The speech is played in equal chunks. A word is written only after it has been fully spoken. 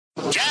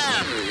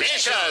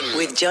Mission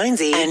with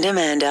Jonesy and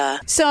Amanda.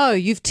 So,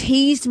 you've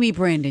teased me,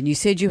 Brendan. You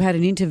said you had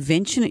an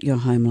intervention at your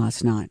home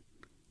last night.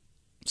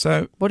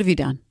 So, What have you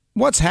done?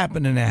 what's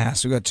happened in our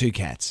house? We've got 2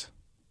 cats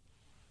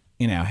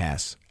in our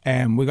house,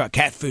 and we've got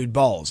cat food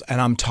bowls, and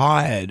I'm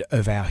tired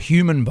of our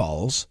human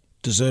bowls,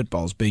 dessert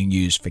bowls, being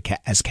used for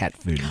as cat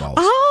food bowls.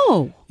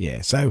 Oh,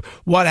 Yeah, so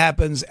what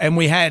happens, and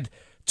we had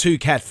 2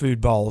 cat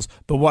food bowls,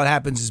 but what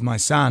happens is my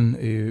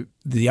son,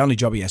 the only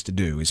job he has to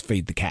do is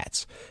feed the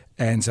cats.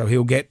 And so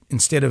he'll get,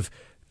 instead of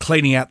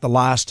cleaning out the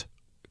last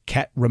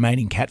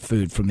remaining cat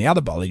food from the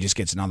other bowl, he just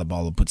gets another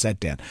bowl and puts that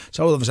down.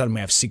 So all of a sudden we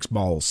have 6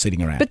 bowls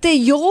sitting around. but they're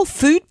your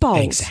food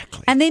bowls.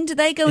 Exactly. And then do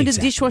they go into the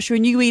Exactly. dishwasher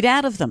and you eat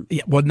out of them?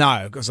 Yeah, well,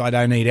 no, because I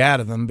don't eat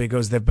out of them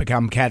because they've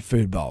become cat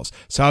food bowls.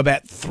 So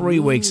about 3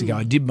 weeks ago,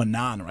 I did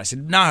banana. I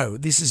said, no,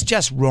 this is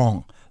just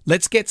wrong.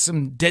 Let's get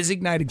some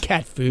designated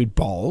cat food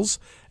bowls,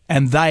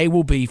 and they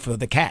will be for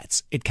the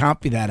cats. It can't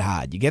be that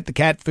hard. You get the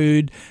cat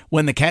food.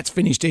 When the cat's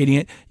finished eating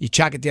it, you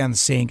chuck it down the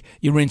sink,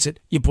 you rinse it,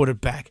 you put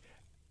it back.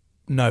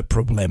 No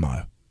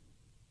problemo.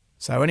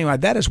 So anyway,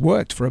 that has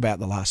worked for about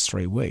the last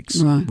 3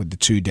 weeks with the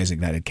 2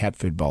 designated cat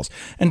food bowls.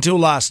 Until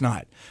last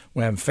night,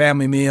 we have a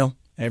family meal,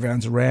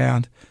 everyone's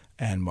around,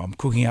 and I'm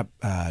cooking up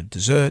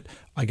dessert.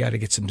 I go to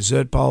get some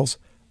dessert bowls.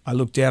 I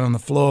look down on the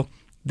floor.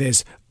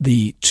 There's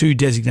the 2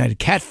 designated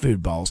cat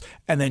food bowls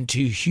and then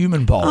 2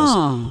 human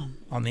bowls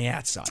on the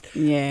outside.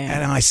 Yeah.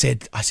 And I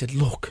said,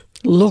 look.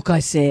 Look, I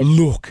said.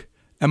 Look.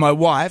 And my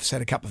wife's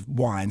had a cup of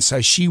wine, so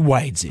she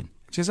wades in.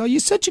 She says, oh, you're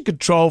such a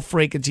control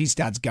freak, and she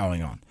starts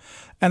going on.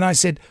 And I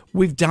said,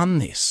 we've done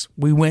this.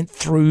 We went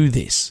through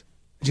this.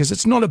 She says,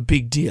 it's not a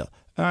big deal.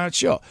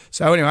 Sure.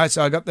 So anyway,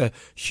 I got the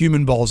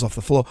human bowls off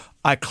the floor.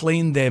 I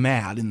cleaned them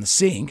out in the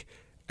sink,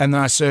 and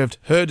then I served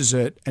her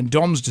dessert and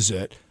Dom's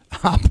dessert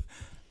up.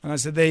 And I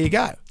said, there you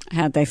go.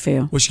 How'd they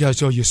feel? Well, she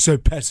goes, oh, you're so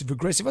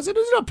passive-aggressive. I said,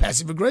 it's not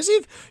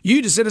passive-aggressive.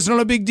 You just said it's not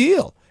a big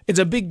deal. It's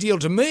a big deal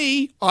to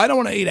me. I don't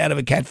want to eat out of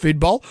a cat food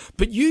bowl,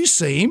 but you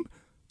seem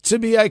to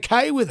be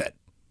okay with it.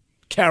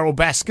 Carol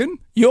Baskin,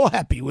 you're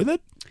happy with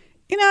it.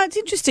 You know, it's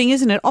interesting,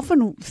 isn't it?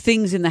 Often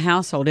things in the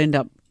household end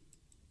up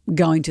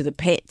going to the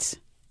pets.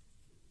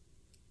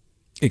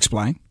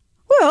 Explain.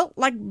 Well,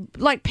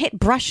 like pet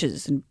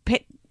brushes and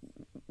pet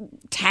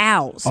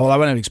towels. Oh, well, I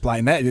won't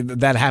explain that.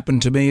 That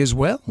happened to me as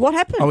well. What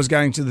happened? I was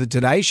going to the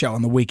Today Show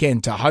on the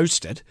weekend to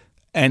host it,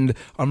 and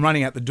I'm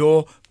running out the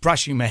door,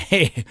 brushing my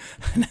hair,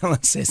 and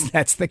Ellen says,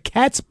 that's the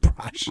cat's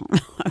brush.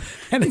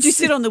 And Did you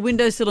sit on the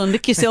windowsill and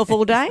lick yourself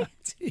all day?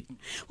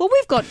 Well,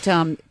 we've got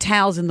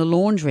towels in the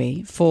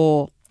laundry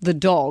for the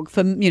dog,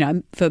 for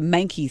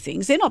manky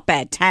things. They're not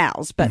bad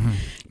towels, but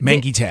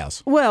Manky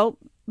towels. well,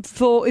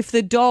 for if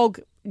the dog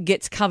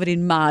gets covered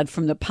in mud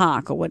from the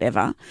park or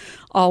whatever,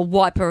 I'll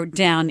wipe her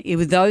down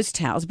with those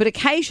towels. But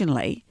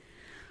occasionally,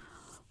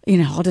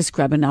 I'll just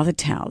grab another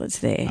towel that's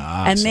there.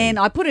 Then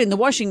I put it in the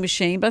washing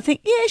machine. But I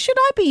think, should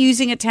I be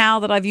using a towel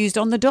that I've used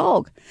on the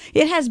dog?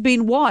 It has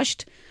been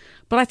washed,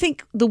 but I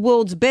think the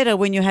world's better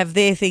when you have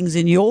their things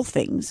and your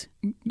things.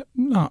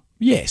 No.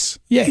 Yes.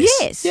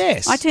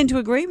 I tend to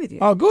agree with you.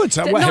 Oh, good.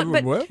 So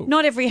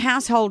Not every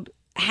household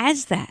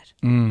has that.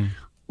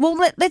 Well,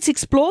 let's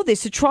explore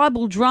this. A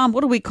tribal drum,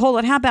 what do we call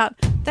it? How about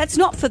that's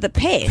not for the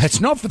pet?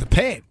 That's not for the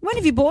pet. When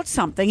have you bought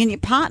something and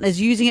your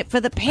partner's using it for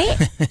the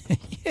pet?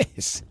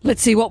 Yes.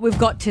 Let's see what we've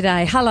got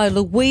today. Hello,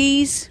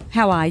 Louise.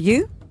 How are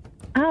you?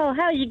 Oh,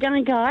 how are you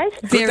going, guys?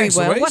 Very thanks,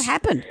 well. Louise. What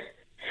happened?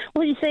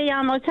 Well, you see,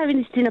 I was having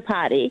this dinner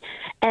party,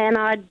 and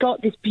I'd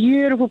got this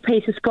beautiful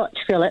piece of Scotch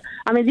fillet.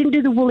 I didn't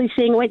do the woolly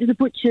thing. I went to the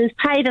butcher's,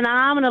 paid an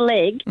arm and a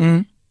leg,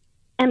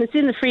 and it's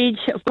in the fridge.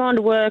 I've gone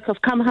to work.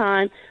 I've come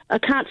home. I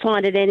can't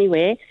find it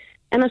anywhere.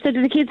 And I said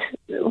to the kids,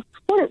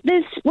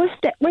 what's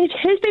that?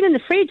 Who's been in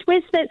the fridge?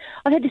 Where's that?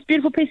 I've had this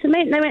beautiful piece of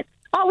meat. And they went,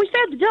 oh, we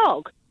found the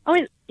dog. I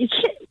went, you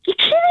kidding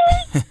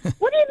me?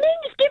 What do you mean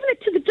you've given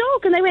it to the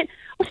dog? And they went,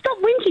 well, stop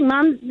whinging,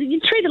 Mum. You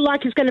treat it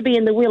like it's going to be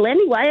in the will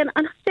anyway. And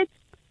I said,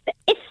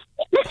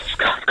 this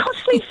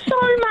cost me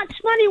so much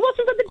money. It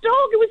wasn't for the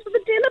dog. It was for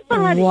the dinner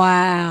party.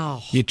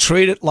 Wow. You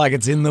treat it like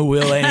it's in the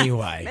will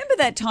anyway. Remember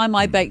that time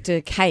I baked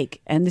a cake,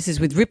 and this is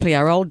with Ripley,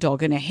 our old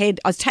dog, and her head,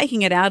 I was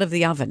taking it out of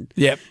the oven.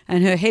 Yep.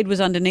 And her head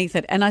was underneath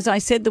it. And as I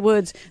said the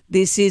words,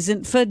 this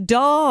isn't for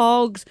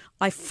dogs,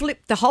 I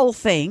flipped the whole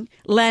thing,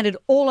 landed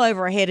all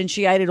over her head, and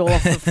she ate it all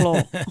off the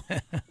floor.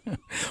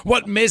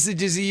 What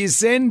messages are you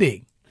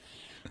sending?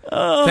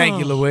 Thank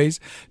you, Louise.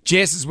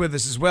 Jess is with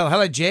us as well.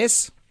 Hello,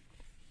 Jess.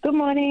 Good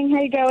morning.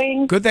 How you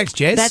going? Good, thanks,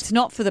 Jess. That's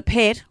not for the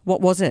pet.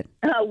 What was it?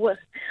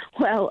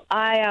 Well,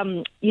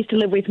 I used to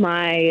live with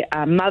my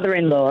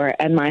mother-in-law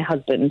and my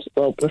husband,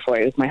 well, before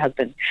he was my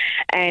husband,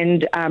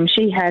 and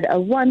she had a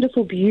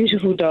wonderful,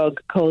 beautiful dog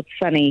called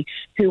Sunny,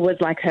 who was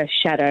like her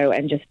shadow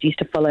and just used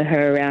to follow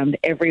her around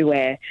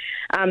everywhere.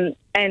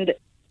 And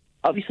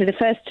obviously the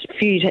first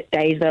few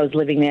days that I was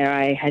living there,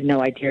 I had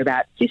no idea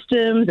about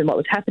systems and what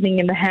was happening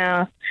in the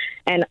house,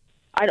 and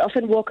I'd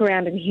often walk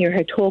around and hear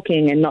her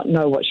talking and not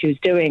know what she was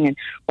doing. And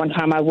one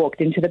time I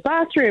walked into the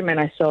bathroom and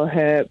I saw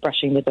her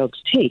brushing the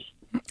dog's teeth.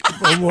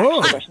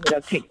 Whoa. Brushing the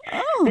dog's teeth.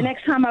 The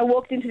next time I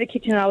walked into the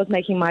kitchen, I was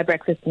making my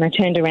breakfast, and I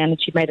turned around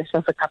and she'd made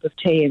herself a cup of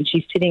tea, and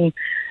she's sitting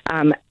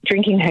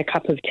drinking her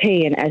cup of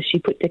tea, and as she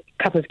put the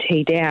cup of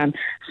tea down,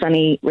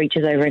 Sunny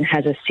reaches over and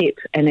has a sip,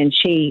 and then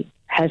she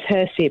has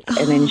her sip,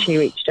 and then she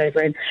reached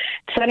over and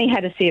Sunny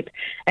had a sip,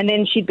 and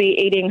then she'd be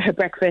eating her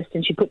breakfast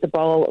and she'd put the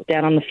bowl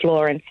down on the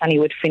floor, and Sunny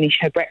would finish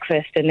her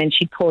breakfast, and then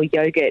she'd pour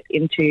yogurt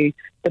into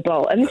the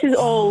bowl. And this is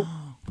all,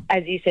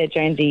 as you said,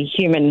 Jonesy,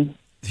 human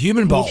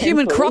bowl.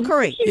 Human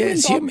crockery.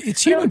 It's human It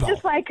was bowl.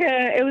 just like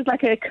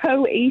a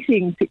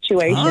co-eating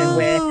situation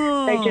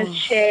where they just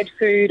shared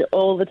food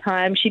all the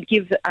time. She'd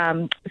give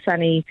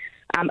Sunny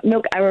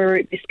milk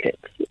arrowroot biscuits.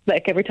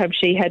 Like every time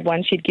she had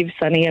one, she'd give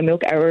Sunny a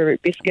milk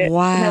arrowroot biscuit.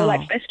 Wow. And they were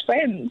like best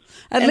friends.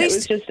 At and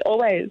least- it was just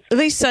always. At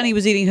least Sunny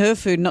was eating her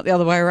food, not the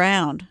other way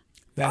around.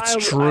 That's I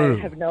true.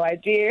 have no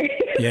idea.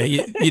 Yeah,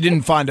 you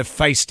didn't find her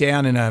face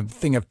down in a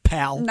thing of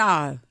pal.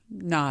 No,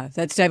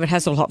 that's David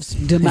Hasselhoff's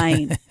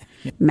domain.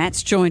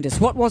 Matt's joined us.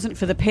 What wasn't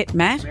for the pet,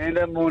 Matt?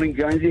 Amanda, morning,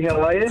 Jonesy.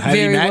 How are you? Howdy,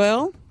 Very Matt.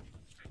 well.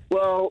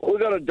 Well, we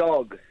got a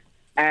dog,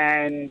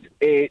 and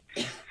it's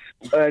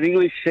an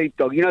English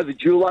sheepdog. You know the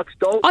Dulux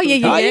dog? Oh,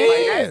 yeah.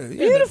 Yeah.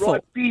 Beautiful.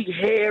 Right, big,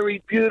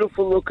 hairy,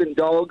 beautiful-looking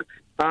dog.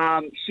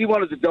 She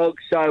wanted the dog,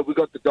 so we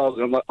got the dog.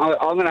 And I'm like, I'm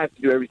going to have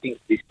to do everything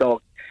for this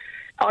dog.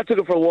 I took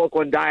her for a walk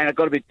one day, and it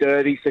got a bit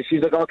dirty, so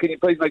she's like, can you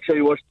please make sure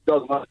you wash the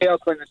dog? I'm like, yeah, I'll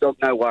clean the dog,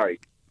 no worries.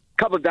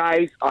 A couple of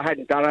days, I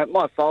hadn't done it.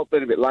 My fault,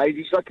 been a bit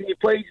lazy. She's like, can you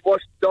please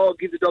wash the dog,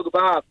 give the dog a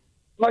bath?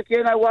 I'm like,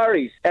 yeah, no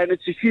worries. And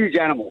it's a huge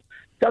animal.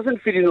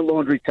 Doesn't fit in the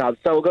laundry tub,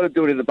 so we've got to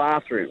do it in the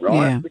bathroom, right?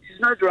 Yeah. Which is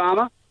no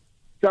drama.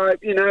 So,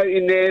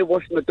 in there,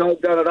 washing the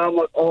dog, I'm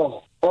like,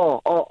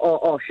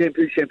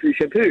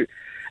 shampoo.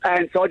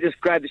 And so I just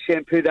grabbed the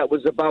shampoo that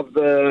was above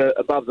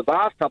the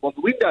bathtub on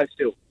the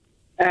windowsill.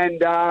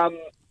 And,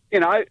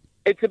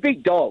 it's a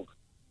big dog,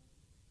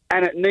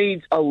 and it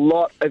needs a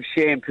lot of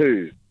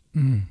shampoo.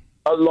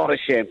 A lot of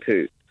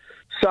shampoo.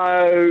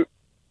 So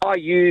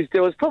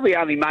there was probably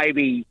only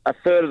maybe a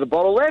third of the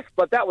bottle left,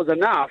 but that was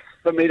enough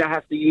for me to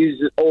have to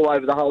use it all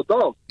over the whole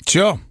dog.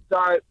 Sure. So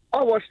I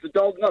washed the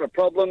dog, not a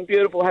problem.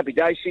 Beautiful, happy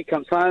day. She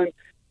comes home.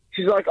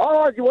 She's like,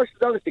 did you wash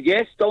the dog? I said,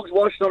 yes, dog's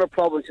washed, not a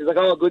problem. She's like,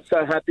 good,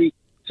 so happy.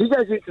 She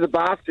goes into the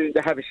bathroom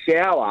to have a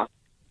shower,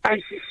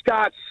 and she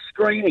starts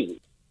screaming.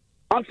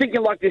 I'm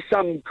thinking like there's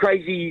some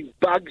crazy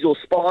bugs or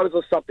spiders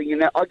or something in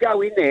there. I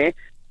go in there.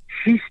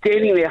 She's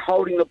standing there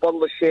holding the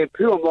bottle of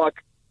shampoo. I'm like,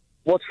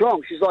 what's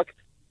wrong? She's like,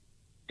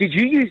 did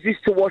you use this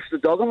to wash the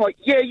dog? I'm like,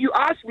 yeah, you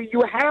asked me. You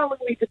were howling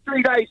me for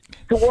 3 days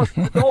to wash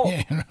the dog.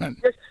 Yeah, right.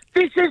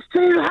 This is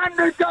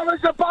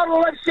 $200 a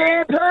bottle of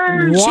shampoo.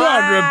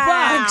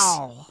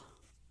 $200.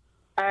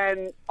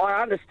 And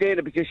I understand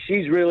it because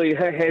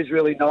her hair's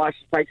really nice.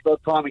 She takes a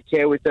lot of time and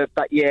care with it.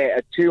 But, yeah,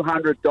 a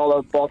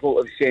 $200 bottle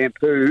of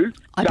shampoo,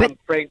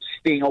 French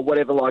Sting or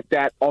whatever like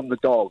that on the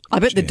dog. I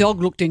bet the dog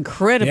looked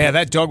incredible. Yeah,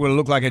 that dog would have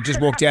looked like it just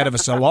walked out of a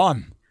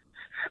salon.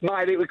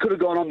 Mate, it could have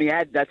gone on the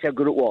ad. That's how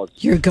good it was.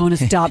 You're going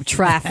to stop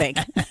traffic.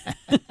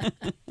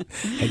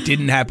 It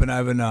didn't happen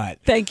overnight.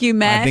 Thank you,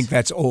 Matt. I think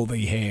that's all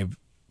the hair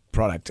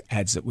product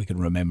ads that we can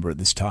remember at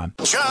this time.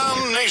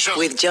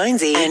 With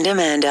Jonesy and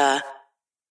Amanda.